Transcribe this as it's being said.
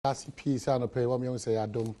Peace and pay one say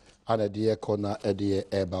Adom and a dear corner a dear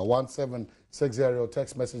eba 1760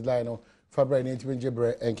 text message line Fabra need to be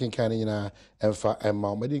Jibre and King Canina and Fa and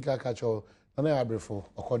Mount Medica Cacho and I brefo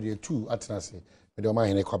according to Atnasi with your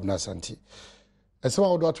mind in a cobna santi. And some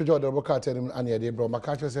of the George Bocat and Ania de Bro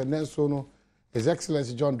Macacho said Nensono, His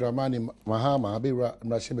Excellency John Dramani Mahama, Abira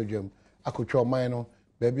Nashimedium, I could show mine,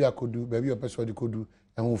 baby I could do, baby a person could do,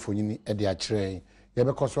 and who for you at their train.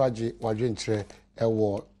 Yabekoswaji, Wajintre,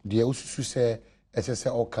 Ewo, dear Ususu say,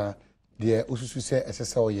 SSA Oka, dear Ususu say,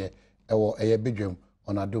 SSA Oye, Ewo, a bedroom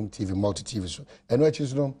on Adom TV, multi TV. So, and which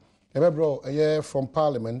is no, bro, a year from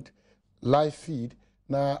Parliament, live feed,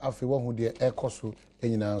 now after one who dear air cosu,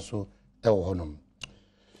 and you so, Ewo Honum.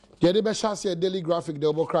 The Debeshasi Daily Graphic,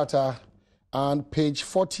 the Obokrata, and page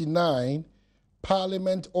 49,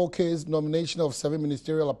 Parliament OK's nomination of 7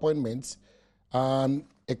 ministerial appointments, and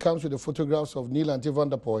it comes with the photographs of Neil Anti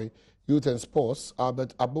Vanderpoy, Youth and Sports,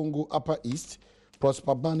 Albert Abungu, Upper East,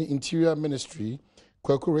 Prosper Bani, Interior Ministry,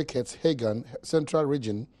 Kweku Ricketts, Hagan, Central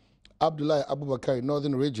Region, Abdullah Abubakar,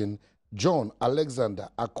 Northern Region, John Alexander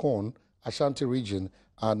Akon, Ashanti Region,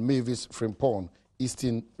 and Mavis Frimpong,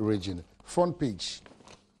 Eastern Region. Front page.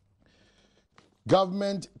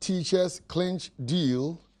 Government teachers clinch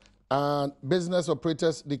deal, and business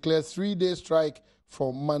operators declare 3-day strike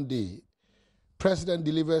for Monday. President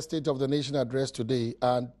delivers State of the Nation address today,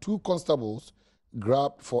 and 2 constables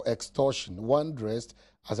grabbed for extortion, one dressed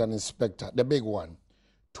as an inspector. The big one.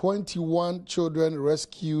 21 children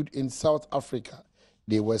rescued in South Africa.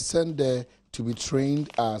 They were sent there to be trained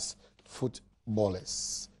as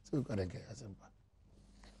footballers. So we've got to get as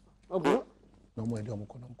okay. No more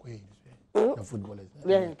no footballers.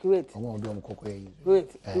 Yeah, Kuwait.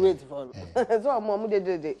 Kuwait for. So mom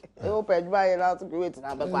did. Open buy out to Kuwait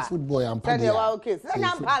na football and pay. Okay.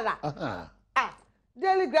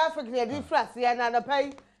 Daily Graphic near difference here na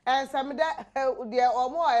pay and some there or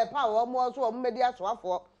more power more so media so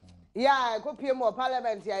for. Yeah, go pay more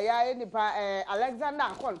parliament here. Yeah, any Alexander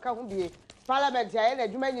Akon ka hu bi parliament here na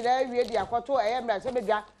adwuma nyina wie dia kwato na se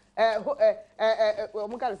media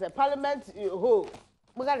parliament ho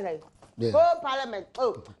parliament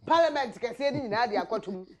parliament can say ni na dia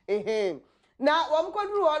kwatum na wom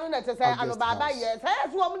koduru ho no na te say ano baba ye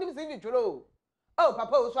say so wom ni bi tworo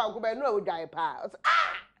papa o so agoba no odwan pa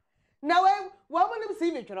na we wom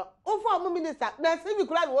ni bi tworo o fo am minister na CV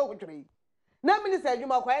kura no wo tworo na minister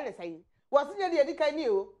adwuma kwa ne say wo se de edi kan ni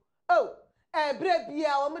bre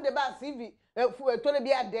bia wom de ba CV to le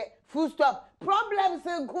bia de full stop problems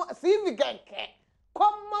CV keke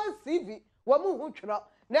common CV wom hu tworo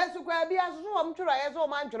na su kwa bia so wom tworo ye so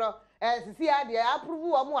man tworo sisi ade approve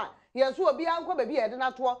wom a ye so obi anko ba bia de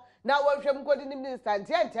na to na wo hwem kodi ni minister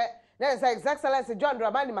ntente na say His Excellency John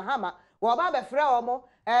Dramani Mahama wo ba be frɛ wom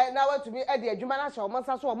na watumi ade adwuma na hye wom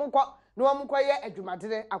sa so wom nkɔ na wom nkɔ ye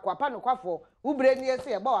adwumadere akwapa no kwafo ubre ni ese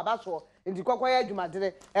ye ba wa ba so nti kokɔ ye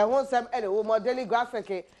adwumadere ho nsɛm ene wo Daily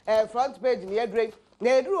Graphic front page ni edre na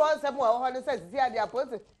eduru ho nsɛm wo ho ne say sisi ade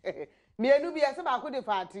apost mienu bi ese ba ko de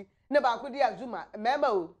faati ne ba ko de azuma mema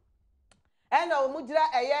o ena o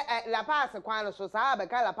mugira eye la pass kwan so sa be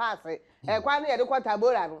ka la pass kwan ye de kwata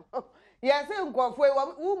bora no yes nkofo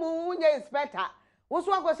wo mu nye inspector wo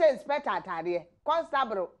so akɔ say inspector atade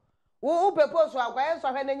constable wo purpose akwa ye so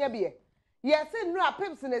hwe na nya bie yes nura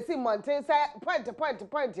pips na si mountain say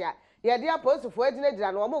point ya ye dia posifo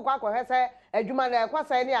agina no mo kwa akɔ say adwuma na ekwa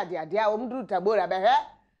say ne ade a wo mduru tabora be hwe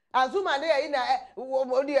azuma ne yi na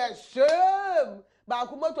wo di shame ba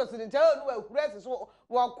ku moto si nche onu akura si so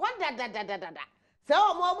wo kwada da se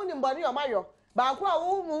o mo ni mbori o mayo ba ku a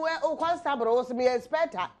wo mu o constable wo se me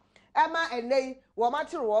inspector ema enei wo ma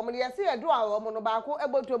kire wo mo ye se edo a wo mo no ba ku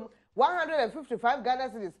ebotom 155 Ghana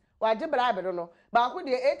cedis wa je bribe no ba ku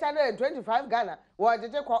de 825 Ghana wo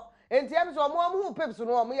jeje ko entiam so mo hu pips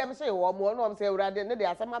no mo yem se wo mo no se urade ne de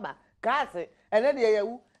asema ba gas ene de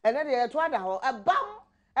yewu ene de yeto ada ho abam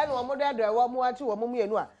ene wo mo de do wo mo achi wo mo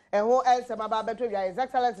mienu a eho ensema ba beto wia His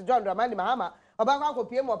Excellency John Dramani Mahama obakwa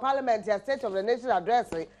akopie mo parliament ya State of the Nation address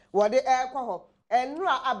wo de kwa ho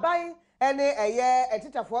enura aban ene eye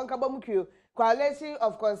etitafo nkaba mukio coalition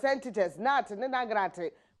of consent teachers nat ne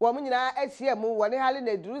nagrate wo nyina ahia mu wo ne hali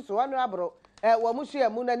na duru so wono abro wo mu hia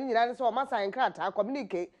mu na ni nyina so wo masan krata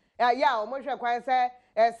communicate ya wo mo hwe kwan se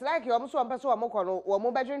strike wo mo so mpese wo mo kono wo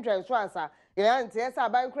mo betwentwen so ansa ya nte esa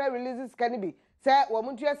aban kra releases kanibi se wo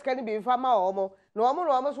mo ntua skanibi fa ma wo mo na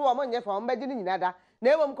wo mo so wo mo nye fa wo beji ni nyina da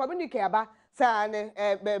na wo mo communicate aba sa ne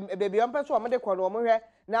bebi wo mpese wo mo de kono wo mo hwe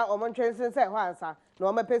na wo mo ntwensen se ho ansa na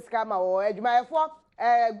wo mapesika ma wo adwumayefo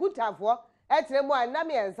gutafo etre mu anam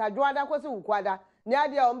yensa dwoada kwose wukwada ni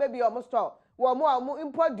ade a wo bebi wo mo store wo mo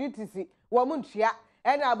import duties wo mo ntua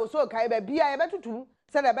ena aboso kai ba bia e betutum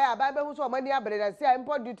se na ba ya ba be hu so omani abere na se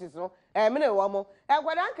import duties no mene wo mo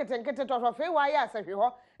enkwada nketenkete totofe wa ya asehwe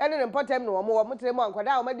ho ene ne importem no wo mo tere mo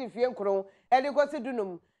enkwada o madi fie nkron ene ko se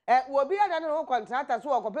dunum wo bia na no contractor so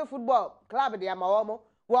wo kope football club de ama wo mo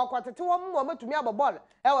wo kwatete wo mo matumi abobol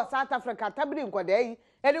wo South Africa tabiri nkwada yi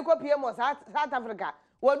ene ko pie mo South Africa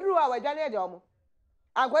wo duru a wadwane de wo mo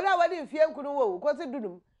enkwada wadi fie nkron wo ko se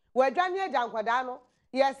dunum wadwane de enkwada no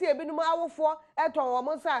yesi ebinum awofo eton wo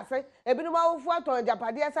mo sase ebinum awofo aton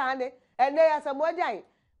japade sa hane ene ya samojan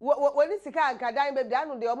woni sika ankadan be bia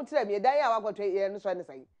no de omo tire mi dan ya wakoto ye no so ne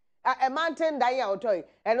sai e mountain dan ya otoy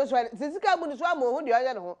eno so sika mu ni so amu hu de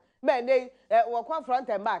oye ne ho me ne wo kwa front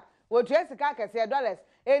and back wo tue sika kese dollars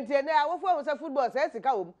enti ene awofo wo se football se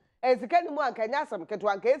sika wo sika ni mu ankanya asam keto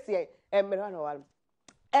anka esie emere no wal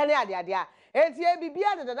ene ade a enti e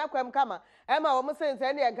bibia de dada kwam kama ema wo mo sense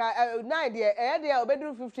ene enka 9 de de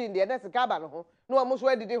obeduru 15 de na sika ba no ho no wo mo so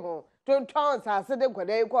adidi ho tonton sa se de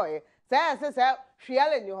kwada yi ko ye se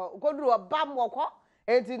hwiale ni ho koduru obam wokọ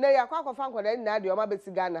enti ne ya kwa fa nkwada ni na de o ma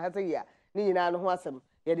besi Ghana ha se ya ni nyina no ho asem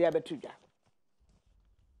ye de abetudwa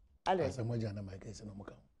ale asem waja na Mike ese no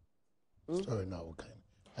muka sorry na wo kan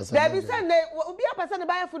there be say ne obi apasa ne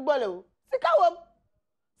buy football o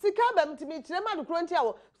sika bam timi kire ma do kronti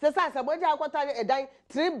awo se sa asem waja akwata edan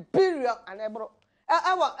 3 billion and ebro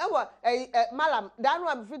ewo malam danu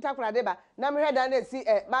am fita kura de ba na me hweda na si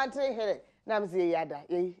mountain here na me se yada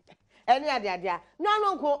eni ade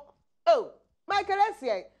no nko Michael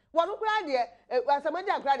Essien wonu kura de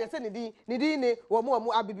asamaja kura de se ne di ni wo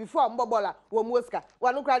mu abibifo mbobola wo mu Oscar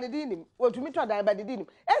wonu kura de di ni wotumi to dan ba de di ni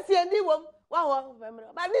Essien di wo wa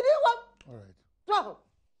ba de di wo all right so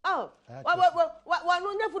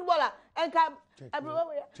wonu nye footballer enka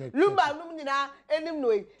lumba num nyina enim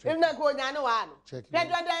no yi na ko nya ne wa no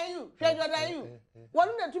hwedwadan you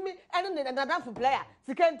wonu na tumi ene ne nadanfo player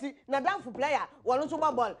sikanti nadanfo player wonu so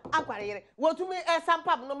ball akware yere wotumi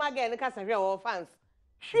sampap no maga ne kasa hwe wo fans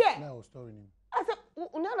hwe na o story ni asa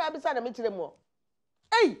unara abisa na mechire mo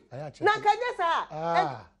na kanya sa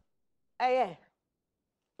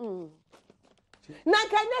na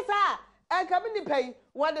kanya sa enka mi ni pay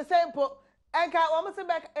what the same po enka wo mo se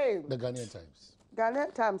back the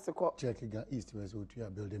Ghanaian Times ko check ga east west o tu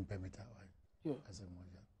building permit why asem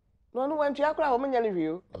no wan tu akura wo mo nyale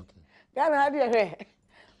hwio okay Ghana ha de hwe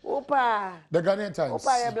opa the Ghanaian Times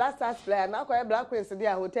opa ye Blasters player na ko ye Black Queens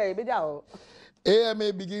dia hotel e be dia ho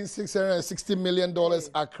AMA begins $660 million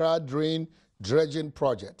Accra drain dredging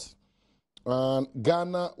project.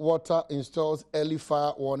 Ghana Water installs early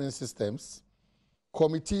fire warning systems.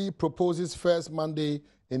 Committee proposes first Monday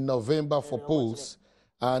in November for polls.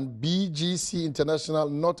 And BGC International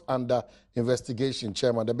not under investigation.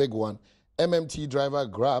 Chairman, the big one. MMT driver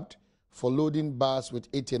grabbed for loading bus with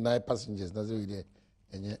 89 passengers. That's what we did.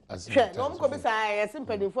 No mo ko be say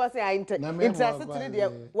simply for say interest 3 there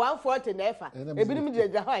 140 na efa ebinim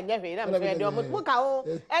jeje ho anya hwe na me de mo ka ho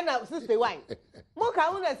e na 61 mo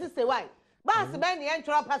ka ho na 61 bus ben ne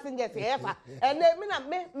ntro passengers efa and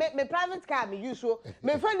me private car me use so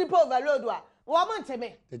me friend po overload wa wo mo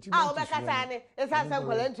nteme a obekasa ne esasa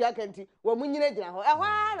kwala ntu akanti wo mo nyina gina ho e ho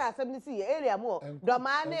na asem ni si area mo do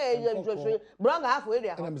ma na eyo bronga half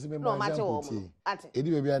area no ma che wo mo ate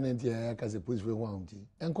edi be bia na nti ya ka se police we ho amti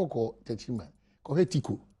enkoko techima ko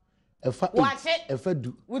hetiko efa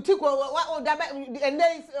du wutiko o da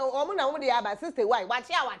ene o mo na wo de ya ba sister why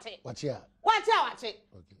wache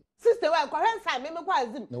okay sister why ko hensa me ko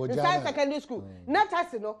azim the secondary school na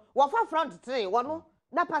taxi no wo fa front 3 wo no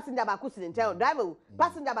na passenger ba kusi ntel driver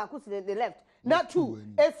passenger ba kusi the left na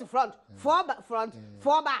 2 AC front 4 front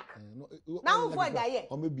 4 back now for there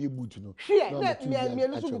o me be boot no me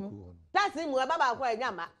no so that's him we baba ko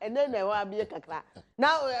enyama ene na wa be kakra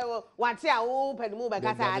now wate a wo padi mu be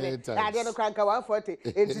kasa ade ade no kranka 140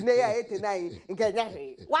 entine ya 89 nkenya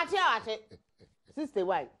hwe wate sister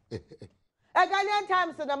why Ghanaian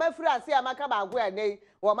Times na mafiri ase amaka ba agwo ene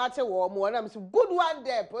wo ma che wo mo na mse good one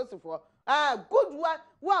there posifo good one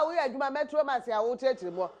wa we adwuma metro mass ya wo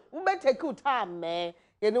chechire mo we be take you time me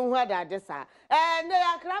ye no hu adade sa ne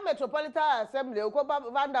Accra Metropolitan Assembly okopa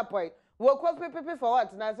Vanderpoint wo ko pepe for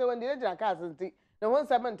what na say when dey jira cars nti na won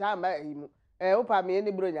seven time yi mu opa me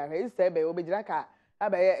ni bro nya hwe ise be wo be jira car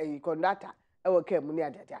abaye conductor e wo kam ni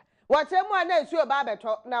adade wo che mo na esu ba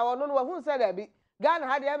beto na wono no wo hu se da bi Ghana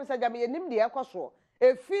had ya message am yenim de ekoso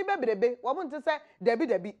efi bebrebe wo mo nte se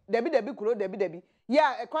debi kuro debi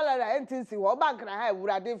ya cholera NTC wo bank na ha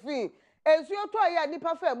wurade fi ensuo to ya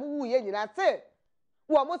nipa fa mu wu ye nyina te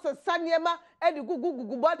wo mo se saniema edi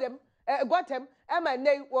gugugugu bodem gotem ema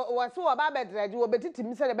nei wo se wo ba bedreje wo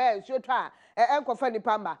betitim se de ba ensuo to a enkofa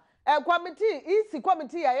nipa mba committee isi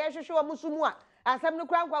committee ya yehwehwe musumu a asem no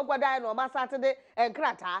kwankwa dai no ma Saturday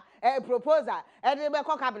enkrata proposal de be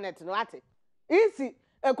cabinet no ate isi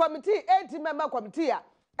committee 8 member committee a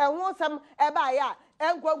enwo sam e ba ya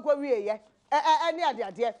enkwankwa wie ye ene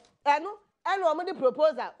ade eno omo di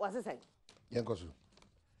proposal wasesen yenkoso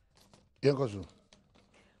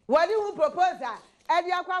wali hu proposal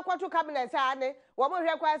edi akwa to cabinet ane wo mo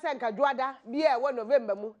hwe kwa se nka juada bi e wo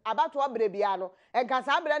November mu abato obre bia no enka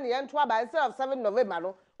sa abre ne yento aba instead of 7 November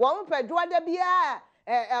no wo mo pe juada bia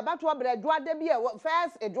abato obre juada bia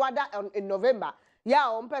first juada in November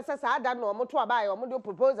ya o mpe se sa ada no mo to aba ya o mo do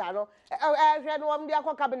proposal no hwe no mo di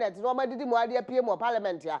akwa cabinet no mo didi mo ade pie mo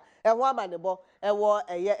parliament ya ho amanebo wo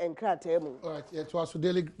eye enkrata mu. All right, it was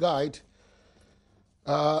daily guide.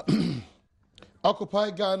 Occupy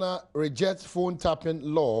Ghana rejects phone tapping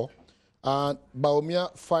law, and Baumia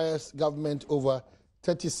fires government over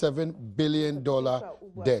 $37 billion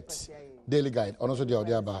debt. Daily guide. Also, the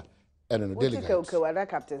audio about daily guide. Okay, what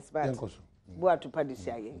Captain Smart? What to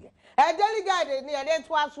Padisia? Daily guide, near that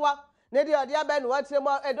was what. Nedi audio ben what's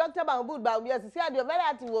more a Dr. Mahmoud Baumia. See, you're very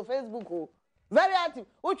active on Facebook. Very active.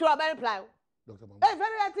 Which you are very proud. Dr. Mahmoud.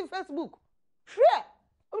 Very active Facebook. Sure.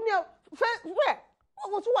 Where?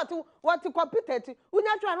 What to competent? We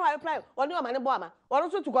not try to reply. On your man, bomber. Or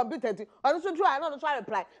also to competent. Or also try not to try to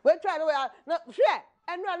reply. We try to share.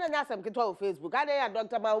 And run and ask them to Facebook. I am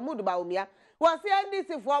Dr. Mahmoud Baumia. Was saying this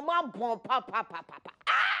for mom, papa.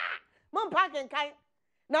 Mom parking kind.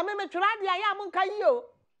 Now, me try the I am on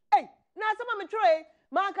hey, now some me try.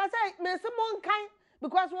 Mark, I say, me some kind.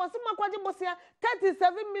 Because once some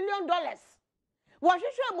 $37 million.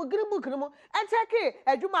 Washisha mugrimu eteke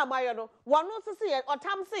adwuma mayo no wono sese ye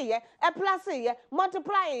otam se ye plus ye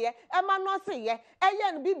multiply ye ema no se ye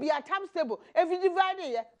eye no bibia tam stable if you divide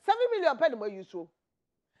ye 7 million pen mo yuso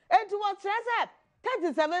enti what say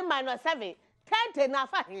 37 minus 7 30 na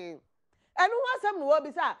fa hin enu wasam no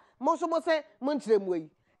obi sa mo so mo se mo ntiremu yi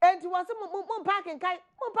enti wase mo parking kai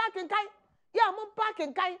ya mo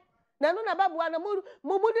parking kai na no na babu na mo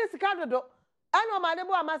di sika dodo ano mane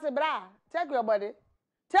bo amase bra check your body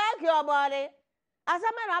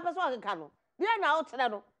asama na apeso akano bia na o tere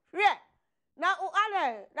no hwe na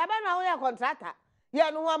ale na be na wo ya contractor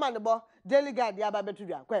ye no ho amanebo daily guide ya ba betu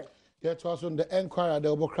dua kwen. Yet was on the enquiry at the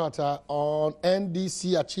Obokrata on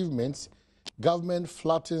NDC achievements. Government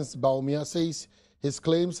flattens Baumia, says his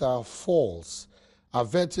claims are false.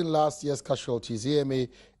 Averting last year's casualties, EMA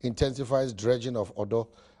intensifies dredging of Odo,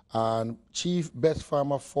 and Chief Best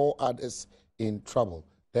Farmer 4 others in trouble.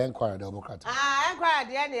 The enquiry at the Obokrata. Enquiry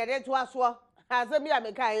the end here to us. As a mere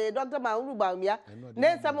Dr. Mahmoud Baumia,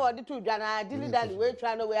 then some of the two Jana Delali we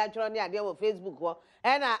try no way at on the idea of Facebook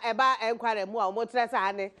and about enquiry more motress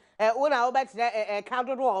ane una obet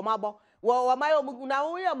counter or mabo. Well, my own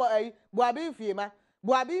now we are Boabi Fima.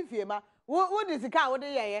 What is the cow the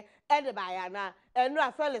year? And by Anna and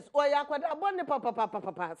Rafaelis or Yaquata Bonnie Papa,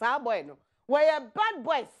 Saboy. We are bad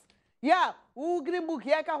boys. Yeah, who green book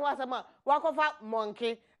yaka was a man, walk of a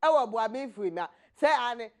monkey, our Boabi Fima. Say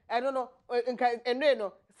Anne, I don't know, and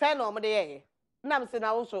Reno, say no, my day. Namson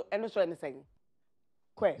also, and so anything.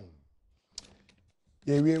 Quay.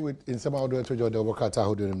 Yeah, we with in some other to the Obokrata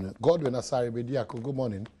who do Godwin Asari Bediako, good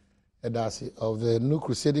morning. Edasi of the New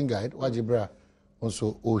Crusading Guide, Wajibra,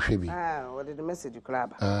 also Oshebi. What did the message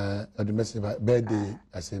club? The message about birthday.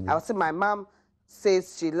 I say my mom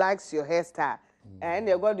says she likes your hairstyle. And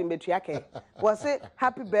they're going to Metriake. Was it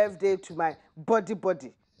happy birthday to my body?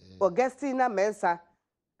 Augustina Mensa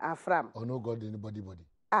Afram. Oh no God in the body.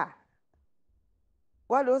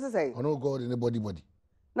 What does it say? Oh no God in the body.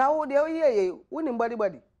 Now they hear winning body.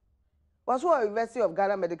 Was what University of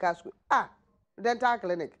Ghana Medical School? Dental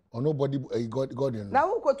clinic. Oh no body God in. Now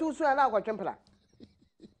who got too soon and now got temper.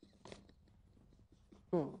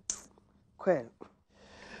 Quell.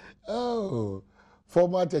 Oh,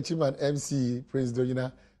 former Techiman MC Prince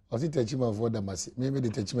Dojina. Was it Techiman for Damasi? Maybe the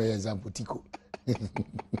Techiman example Tico.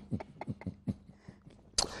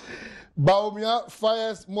 Baumia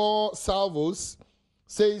fires more salvos,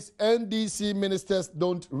 says NDC ministers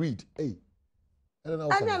don't read. Hey, I don't know.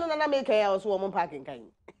 I don't know. Make a house woman parking.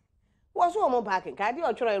 What's woman parking? I do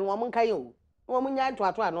try and woman kayo. Woman yan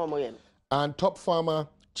to normal. And top farmer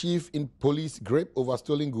chief in police grip over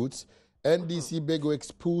stolen goods. NDC bego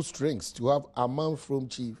expose strings to have a man from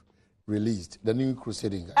chief released. The New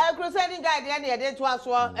Crusading Guide. Crusading Guide, the other to us,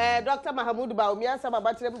 Dr. Mahmoud Baumia, some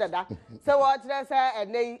about them that. So what I say,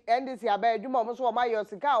 and they NDC abed, you almost want my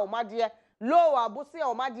Yosika or my dear, lower Bussi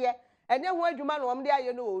or my dear, and then when you man one day,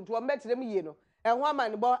 you know, to a met them, you know, and one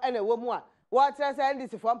man boy and a woman. What I say,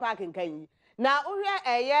 NDC from parking can. Now, we are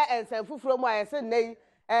a year and some food from my son, nay,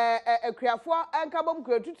 ekriafo enkabom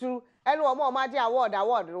kretuturu ene wo ma de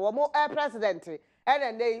award wo mo president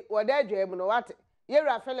ene nei wo da adwam no wate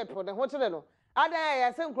yewra Philip ne ho tene no adan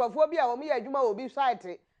ya se nkrofo bi a wo mo ye adwuma wo bi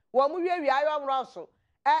site wo mo wiwi ayo amroso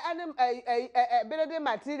ene building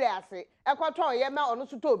materials ekwoto ye ma ono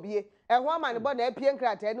so tobie ho ama ne bo na apie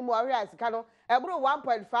nkrata ene mu ahwe asika no ebro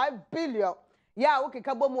 1.5 billion ya wo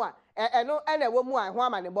keka bomu a eno ene wo mu a ho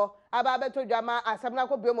ama ne bo aba beto dwama asem na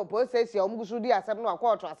kobio mo process ya omgusu di asem no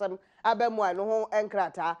akwoto asem abamu a no ho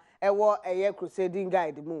enkrata ewo eye crusading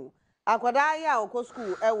guide mu akwada ya okọ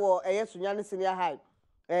school ewo eye Sunyani senior high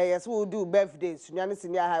yes we do birthday Sunyani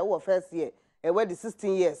senior high wo first year we the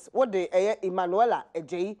 16 years wo de eye emmanuel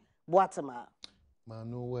ejei boatema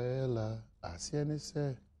Manuela asiene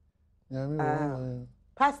se nyame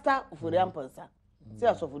pastor Furiamponsa si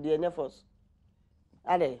asofo de enye force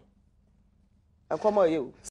ade akomo ye